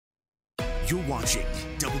You're watching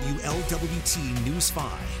WLWT News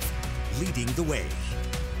 5, leading the way.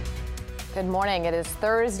 Good morning. It is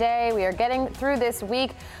Thursday. We are getting through this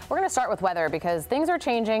week. We're going to start with weather because things are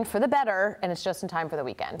changing for the better, and it's just in time for the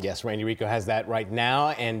weekend. Yes, Randy Rico has that right now.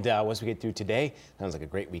 And once we get through today, sounds like a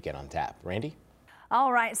great weekend on tap. Randy?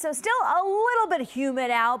 All right, so still a little bit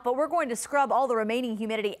humid out, but we're going to scrub all the remaining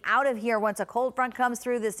humidity out of here once a cold front comes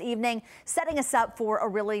through this evening, setting us up for a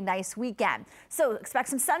really nice weekend. So expect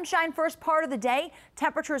some sunshine first part of the day,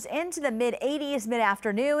 temperatures into the mid-80s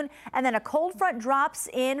mid-afternoon, and then a cold front drops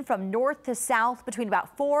in from north to south between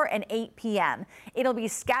about 4 and 8 p.m. It'll be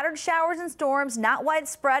scattered showers and storms, not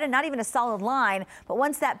widespread and not even a solid line, but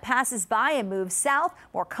once that passes by and moves south,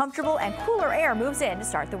 more comfortable and cooler air moves in to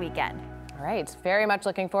start the weekend. All right, very much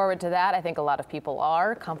looking forward to that. I think a lot of people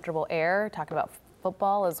are. Comfortable air, talking about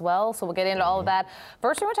football as well, so we'll get into all of that.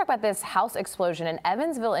 First, we're going to talk about this house explosion in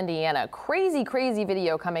Evansville, Indiana. Crazy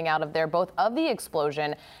video coming out of there, both of the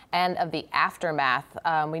explosion and of the aftermath.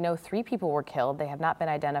 We know 3 people were killed. They have not been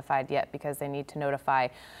identified yet because they need to notify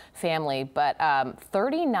family, but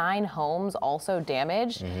 39 homes also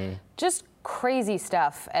damaged. Just crazy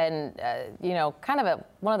stuff, and you know, kind of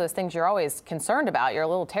one of those things you're always concerned about, you're a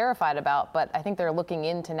little terrified about, but I think they're looking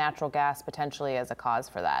into natural gas potentially as a cause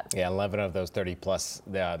for that. Yeah, 11 of those 30 plus,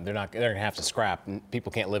 they're gonna have to scrap.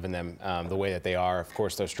 People can't live in them the way that they are. Of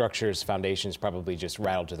course, those structures, foundations probably just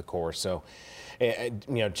rattled to the core. So, you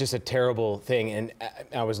know, just a terrible thing. And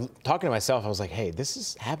I was talking to myself, I was like, hey, this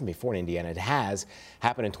has happened before in Indiana. It has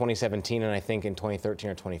happened in 2017 and I think in 2013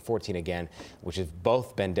 or 2014 again, which have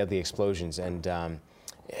both been deadly explosions. And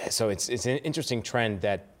so it's an interesting trend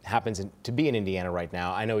that happens to be in Indiana right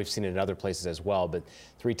now. I know we've seen it in other places as well, but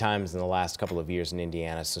 3 times in the last couple of years in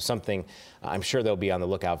Indiana. So something I'm sure they'll be on the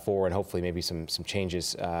lookout for, and hopefully maybe some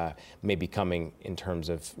changes may be coming in terms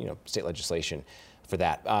of, you know, state legislation for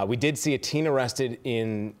that. We did see a teen arrested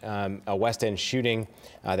in a West End shooting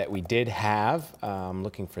that we did have.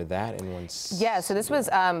 Looking for that in one. Yeah, so this was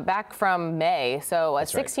back from May. So a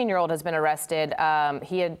 16-year-old has been arrested.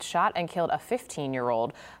 He had shot and killed a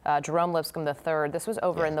 15-year-old, Jerome Lipscomb III. This was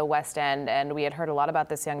over in the West End, and we had heard a lot about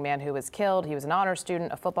this young man who was killed. He was an honor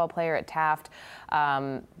student, a football player at Taft.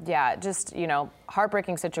 Yeah, just, you know,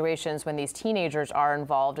 heartbreaking situations when these teenagers are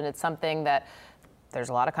involved, and it's something that there's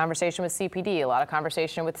a lot of conversation with CPD, a lot of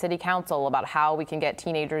conversation with City Council about how we can get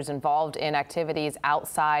teenagers involved in activities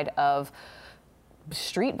outside of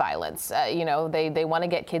street violence. You know, they want to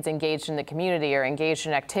get kids engaged in the community or engaged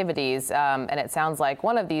in activities. And it sounds like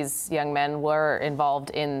one of these young men were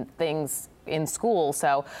involved in things in school.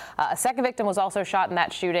 So a second victim was also shot in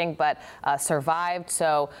that shooting, but survived.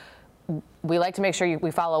 So we like to make sure we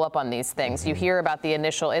follow up on these things. You hear about the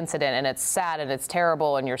initial incident and it's sad and it's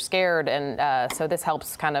terrible and you're scared. And so this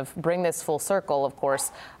helps kind of bring this full circle. Of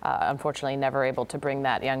course, unfortunately, never able to bring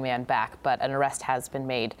that young man back, but an arrest has been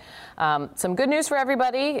made. Some good news for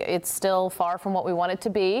everybody. It's still far from what we want it to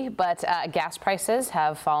be, but gas prices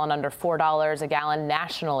have fallen under $4 a gallon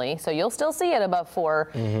nationally. So you'll still see it above 4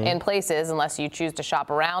 in places unless you choose to shop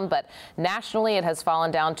around. But nationally, it has fallen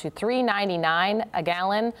down to $3.99 a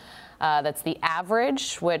gallon. That's the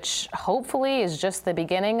average, which hopefully is just the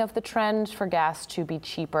beginning of the trend for gas to be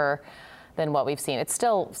cheaper than what we've seen. It's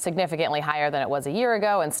still significantly higher than it was a year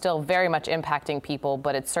ago and still very much impacting people,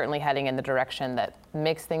 but it's certainly heading in the direction that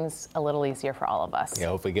makes things a little easier for all of us. Yeah,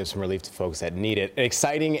 hopefully give some relief to folks that need it. An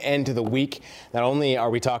exciting end to the week. Not only are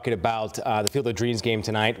we talking about the Field of Dreams game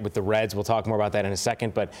tonight with the Reds, we'll talk more about that in a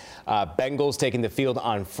second, but Bengals taking the field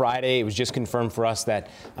on Friday. It was just confirmed for us that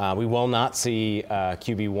we will not see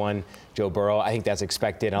QB1 Joe Burrow. I think that's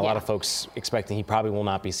expected. And a lot of folks expecting he probably will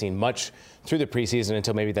not be seen much through the preseason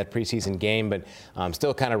until maybe that preseason game, but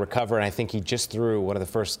still kind of recovering. I think he just threw one of the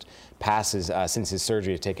first passes since his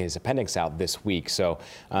surgery to take his appendix out this week. So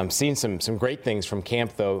seeing some great things from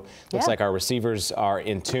camp, though. Looks like our receivers are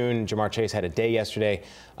in tune. Jamar Chase had a day yesterday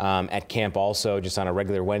at camp also, just on a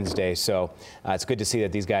regular Wednesday. So it's good to see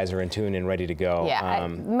that these guys are in tune and ready to go. Yeah,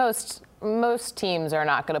 most teams are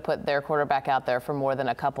not going to put their quarterback out there for more than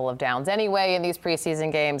a couple of downs anyway in these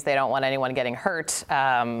preseason games. They don't want anyone getting hurt.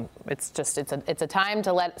 It's a time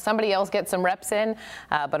to let somebody else get some reps in,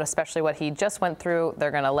 but especially what he just went through,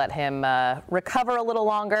 they're going to let him recover a little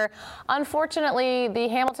longer. Unfortunately, the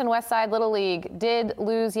Hamilton Westside Little League did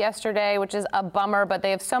lose yesterday, which is a bummer, but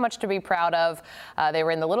they have so much to be proud of. They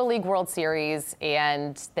were in the Little League World Series,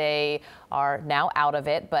 and they are now out of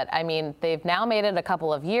it. But I mean, they've now made it a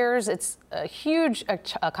couple of years. It's a huge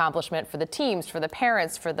accomplishment for the teams, for the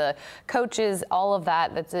parents, for the coaches, all of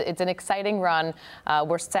that. It's an exciting run.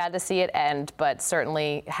 We're sad to see it end, but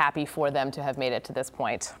certainly happy for them to have made it to this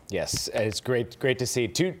point. Yes, it's great to see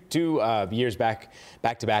two years back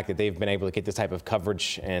to back that they've been able to get this type of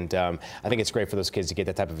coverage, and I think it's great for those kids to get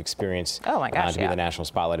that type of experience. Oh my gosh, to be in the national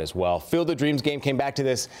spotlight as well. Field of Dreams game came back to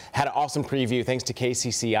this, had an awesome preview thanks to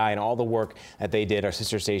KCCI and all the work that they did, our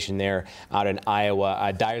sister station there out in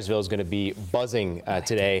Iowa. Dyersville is going to be buzzing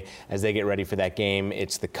today as they get ready for that game.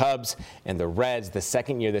 It's the Cubs and the Reds. The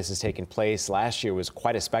second year this has taken place. Last year was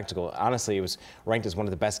quite a spectacle. Honestly, it was ranked as one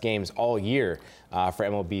of the best games all year for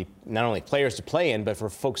MLB, not only players to play in, but for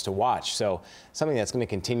folks to watch. So something that's going to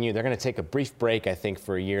continue. They're going to take a brief break, I think,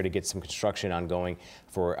 for a year to get some construction ongoing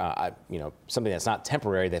for something that's not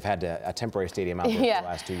temporary. They've had a temporary stadium out there for the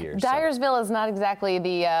last 2 years. Dyersville is not exactly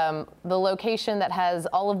the location that has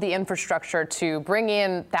all of the infrastructure to bring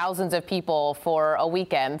in thousands of people for a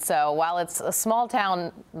weekend. So while it's a small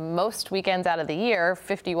town most weekends out of the year,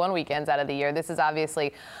 51 weekends out of the year, this is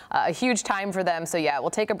obviously a huge time for them. So yeah, we'll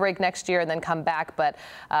take a break next year and then come back. But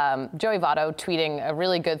Joey Votto tweeting a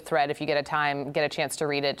really good thread, if you get a chance to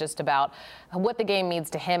read it, just about what the game means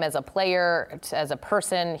to him as a player, as a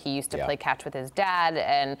person. He used to play catch with his dad,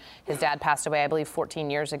 and his dad passed away, I believe, 14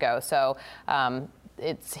 years ago. So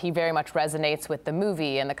he very much resonates with the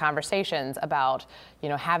movie and the conversations about,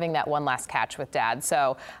 having that one last catch with dad.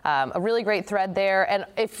 So a really great thread there. And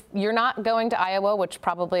if you're not going to Iowa, which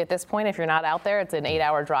probably at this point, if you're not out there, it's an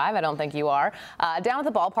 8-hour drive. I don't think you are. Down at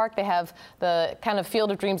the ballpark, they have the kind of Field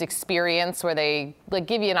of Dreams experience where they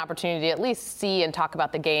give you an opportunity to at least see and talk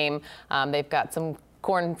about the game. They've got some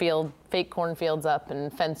fake cornfields up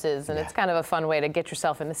and fences, and it's kind of a fun way to get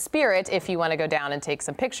yourself in the spirit if you want to go down and take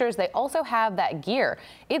some pictures. They also have that gear.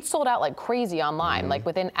 It's sold out like crazy online, like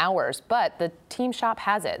within hours, but the team shop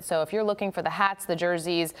has it. So if you're looking for the hats, the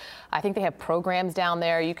jerseys, I think they have programs down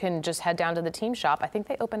there. You can just head down to the team shop. I think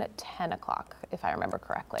they open at 10 o'clock, if I remember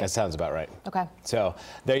correctly. That sounds about right. Okay. So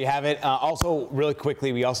there you have it. Also, really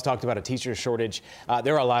quickly, we also talked about a teacher shortage.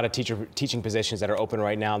 There are a lot of teaching positions that are open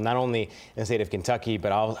right now, not only in the state of Kentucky,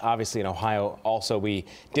 but obviously in Ohio. Also, we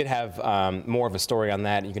did have more of a story on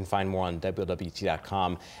that. You can find more on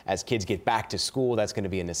WLWT.com. As kids get back to school, that's going to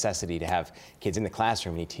be a necessity to have kids in the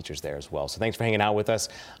classroom and need teachers there as well. So thanks for hanging out with us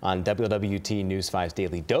on WLWT News 5's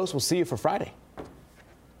Daily Dose. We'll see you for Friday.